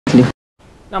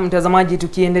Na mtazamaji,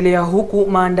 tukiendelea huku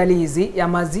maandalizi ya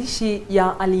mazishi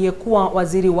ya aliyekuwa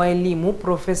waziri wa elimu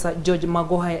Profesa George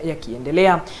Magoha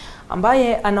yakiendelea,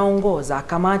 ambaye anaongoza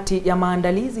kamati ya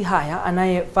maandalizi haya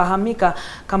anayefahamika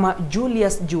kama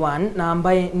Julius Juan na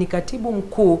ambaye ni katibu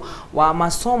mkuu wa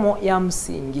masomo ya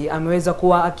msingi, ameweza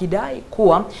kuwa akidai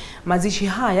kuwa mazishi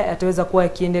haya yataweza kuwa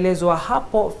yakiendelezwa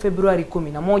hapo Februari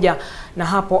 11 na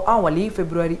hapo awali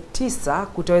Februari 9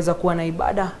 kutaweza kuwa na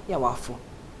ibada ya wafu.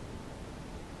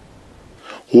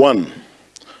 1.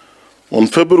 On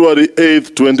February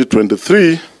 8,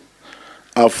 2023,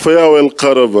 a farewell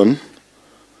caravan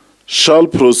shall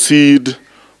proceed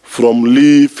from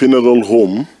Lee Funeral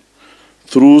Home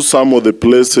through some of the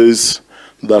places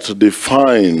that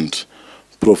defined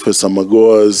Professor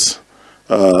Magoha's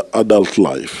adult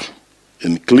life,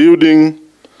 including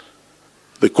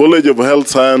the College of Health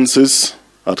Sciences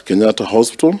at Kenyatta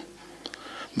Hospital,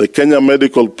 the Kenya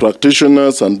Medical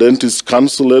Practitioners and Dentists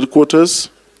Council headquarters,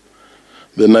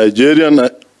 the Nigerian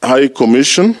High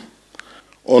Commission.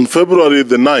 On February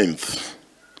the 9th,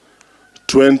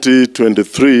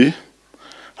 2023,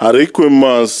 a requiem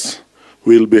mass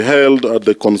will be held at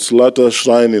the Consolata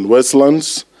Shrine in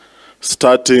Westlands,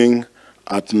 starting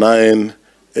at 9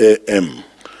 a.m.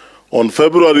 On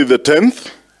February the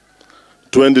 10th,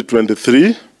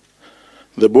 2023,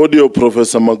 the body of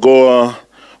Professor Magoha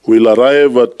will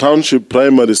arrive at Township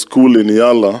Primary School in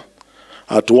Yala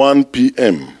at 1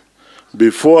 p.m.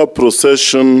 before a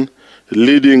procession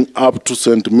leading up to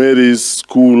St. Mary's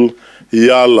School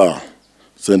Yala,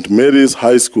 St. Mary's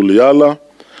High School Yala,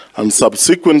 and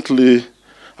subsequently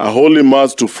a holy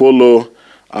mass to follow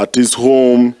at his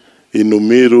home in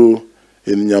Umiru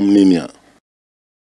in Nyamninia.